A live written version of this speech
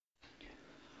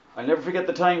I'll never forget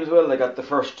the time as well. I got the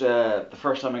first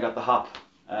time I got the hop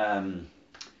um,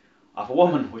 off a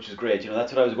woman, which is great.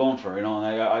 That's what I was going for. And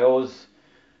I always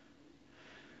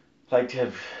like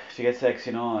to get sex.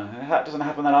 It doesn't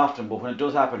happen that often, but when it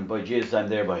does happen, by jizz, I'm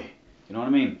there by. You know what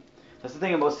I mean? That's the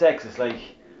thing about sex. It's like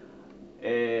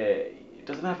it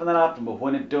doesn't happen that often, but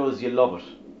when it does, you love it.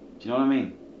 Do you know what I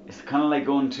mean? It's kind of like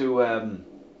going to a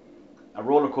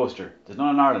roller coaster. There's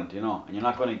none in Ireland, and you're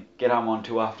not going to get on one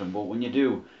too often. But when you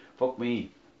do, fuck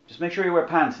me. Just make sure you wear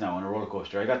pants now on a roller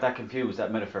coaster. I got that confused,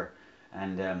 that metaphor,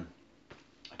 and I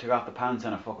took off the pants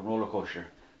on a fucking roller coaster,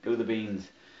 blew the beans,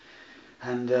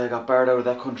 and got barred out of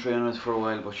that country anyways for a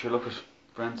while. But sure, look at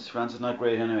France. France is not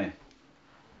great anyway.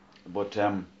 But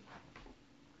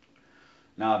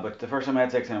nah. But the first time I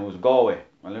had sex in it was Galway.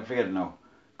 I'll never forget it now.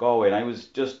 Galway, and I was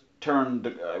just turned.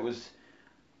 I was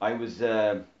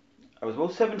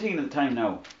about 17 at the time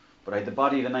now, but I had the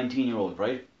body of a 19-year-old,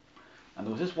 right? And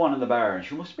there was this one in the bar, and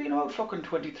she must have been about fucking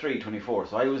 23, 24.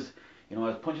 So I was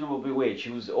punching above my weight.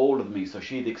 She was older than me, so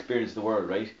she'd experienced the world,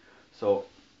 right? So,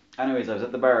 anyways, I was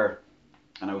at the bar,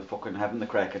 and I was fucking having the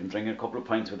crack and drinking a couple of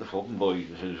pints with the fucking boys.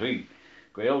 I said, "Hey,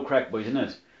 great old crack, boys, isn't it?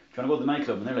 Do you want to go to the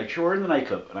nightclub?" And they're like, "Sure, we're in the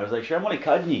nightclub." And I was like, "Sure, I'm only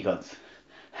codding you, cunts."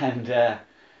 And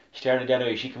she started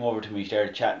anyway. She came over to me,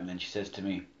 started chatting, and she says to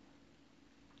me,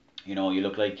 "You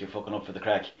look like you're fucking up for the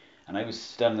crack." And I was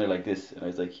standing there like this, and I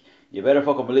was like, "You better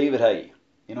fucking believe it, hey."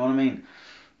 You know what I mean?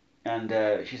 And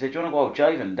she said, "Do you want to go out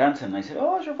jiving, dancing?" And I said,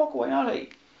 "Oh, sure, fuck, why not, hey?"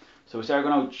 So we started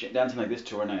going out dancing like this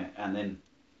to her now, and then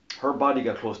her body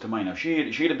got close to mine. Now she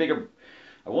had a bigger.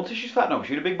 I won't say she's fat now.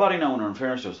 She had a big body now in her, in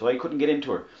fairness to her, so I couldn't get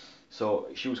into her. So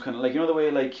she was kind of like, the way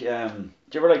like, do you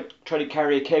ever like try to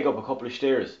carry a keg up a couple of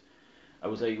stairs? It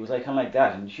was like kind of like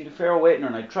that, and she had a fair weight in her,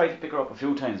 and I tried to pick her up a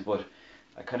few times, but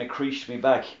I kind of creased me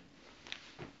back.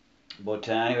 But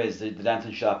anyways, the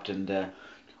dancing stopped, and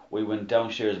we went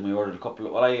downstairs and we ordered a couple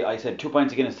of. Well, I said 2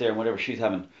 pints of Guinness there and whatever she's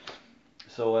having.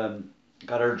 So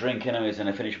got her a drink anyways, and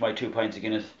I finished my 2 pints of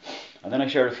Guinness, and then I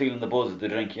started feeling the buzz of the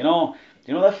drink. You know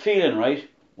that feeling, right?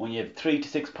 When you have 3 to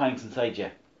 6 pints inside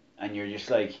you, and you're just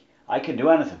like, I can do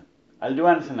anything. I'll do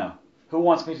anything now. Who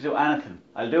wants me to do anything?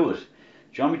 I'll do it. Do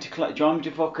you want me to? Do you want me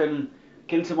to fucking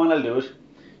kill someone? I'll do it.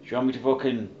 Do you want me to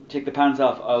fucking take the pants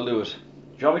off? I'll do it.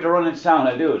 Do you want me to run into town?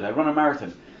 I'll do it. I'll run a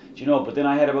marathon. But then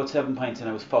I had about 7 pints and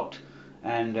I was fucked.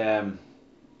 And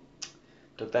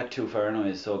took that too far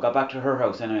anyways. So got back to her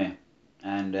house anyway.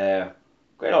 And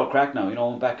great old crack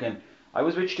now, back in. I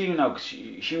was with Steve now 'cause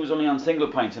she was only on single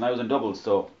pints and I was on doubles.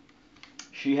 So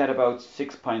she had about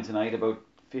 6 pints and I had about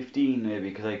 15 maybe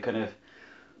because I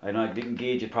didn't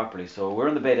gauge it properly. So we're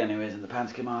in the bed anyways and the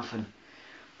pants came off and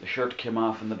the shirt came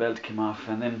off and the belt came off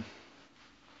and then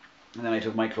I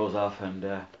took my clothes off and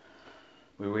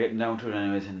we were getting down to it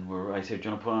anyways and I said, "Do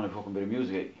you want to put on a fucking bit of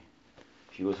music?"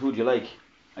 She goes, "Who do you like?"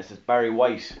 I said, "Barry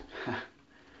White."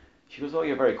 She goes, "Oh,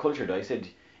 you're very cultured." I said,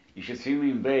 "You should see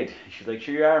me in bed." She's like,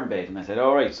 "Sure you are in bed." And I said,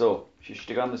 "Alright, so she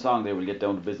stick on the song there, we'll get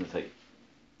down to business like."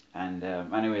 And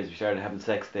anyways, we started having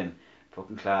sex then.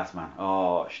 Fucking class, man.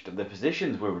 Oh, the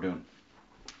positions we were doing.